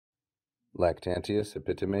Lactantius,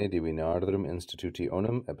 Epitome Divinorum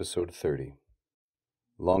Institutionum, Episode 30.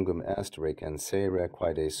 Longum est recensere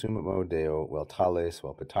quaede summo Deo vel tales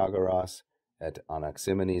vel Pythagoras et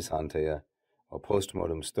Anaximenes antea, vel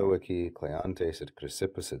postmodum Stoici Cleantes et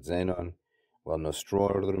Chrysippus et Zenon, vel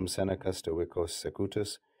nostrorum Seneca Stoicos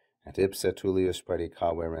secutus, et ipse Tullius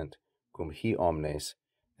predicaverent, cum hi omnes,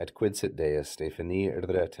 et quid sit Deus Stephani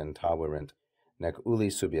erdre tentaverent, nec uli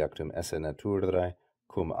subjectum esse naturae,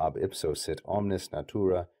 cum ab ipso sit omnis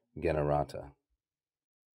natura generata.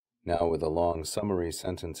 Now, with a long summary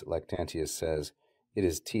sentence, Lactantius says, it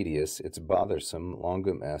is tedious, it's bothersome,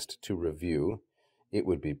 longum est, to review. It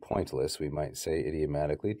would be pointless, we might say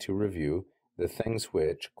idiomatically, to review the things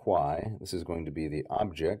which, quae, this is going to be the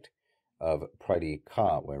object of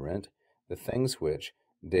predicaverent, the things which,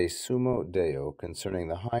 de summo Deo, concerning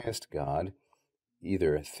the highest God,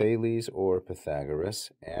 either Thales or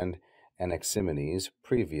Pythagoras, and Anaximenes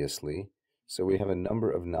previously. So we have a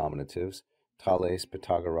number of nominatives. Thales,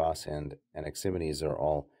 Pythagoras, and Anaximenes are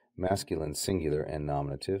all masculine singular and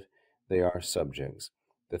nominative. They are subjects.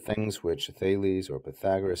 The things which Thales or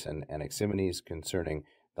Pythagoras and Anaximenes concerning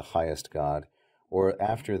the highest God, or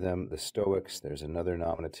after them the Stoics, there's another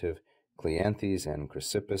nominative, Cleanthes and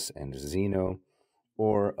Chrysippus and Zeno,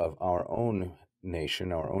 or of our own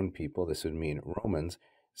nation, our own people, this would mean Romans,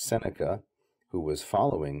 Seneca, who was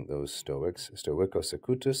following those Stoics, Stoicos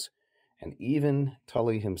secutus, and even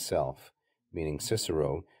Tully himself, meaning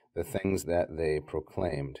Cicero, the things that they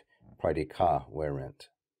proclaimed, predicaverent.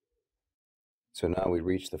 So now we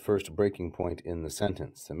reach the first breaking point in the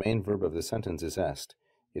sentence. The main verb of the sentence is est.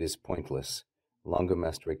 It is pointless. Longum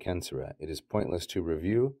est recensere. It is pointless to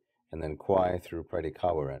review, and then quae through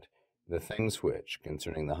predicaverent. The things which,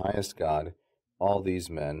 concerning the highest God, all these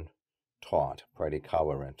men taught,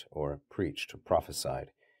 predicaverent, or preached, or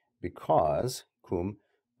prophesied, because, cum,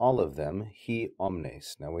 all of them, hi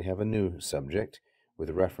omnes. Now we have a new subject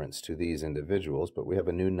with reference to these individuals, but we have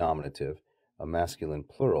a new nominative, a masculine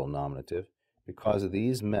plural nominative, because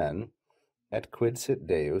these men, et quid sit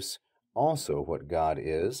Deus, also what God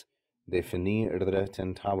is, definire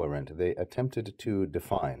tentaverent, they attempted to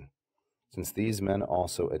define, since these men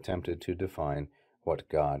also attempted to define what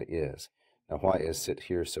God is. Now, why is sit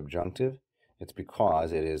here subjunctive? It's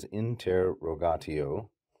because it is interrogatio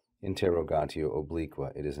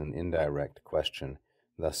obliqua. It is an indirect question,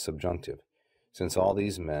 thus subjunctive, since all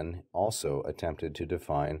these men also attempted to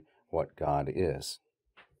define what God is.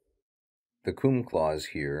 The cum clause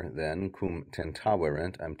here, then, cum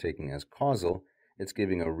tentaverent, I'm taking as causal. It's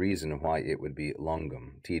giving a reason why it would be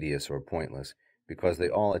longum, tedious or pointless, because they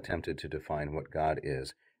all attempted to define what God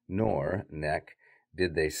is, nor, nec,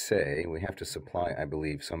 did they say. We have to supply, I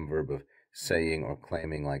believe, some verb of saying or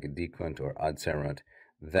claiming, like dicunt or adserunt,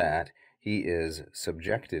 that he is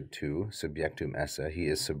subjected to, subjectum esse, he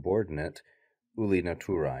is subordinate, uli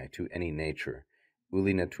naturae, to any nature.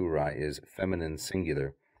 Uli naturae is feminine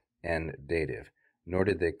singular and dative. Nor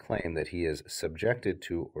did they claim that he is subjected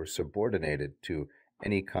to or subordinated to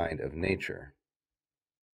any kind of nature.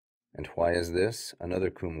 And why is this? Another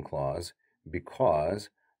cum clause, because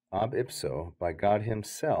ab ipso, by God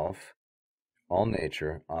himself, all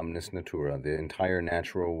nature, omnis natura, the entire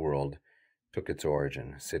natural world, took its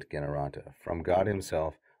origin, sit generata. From God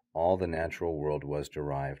himself, all the natural world was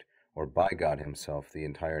derived, or by God himself, the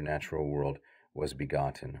entire natural world was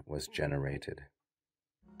begotten, was generated.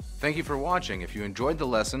 Thank you for watching. If you enjoyed the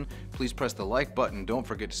lesson, please press the like button. Don't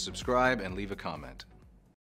forget to subscribe and leave a comment.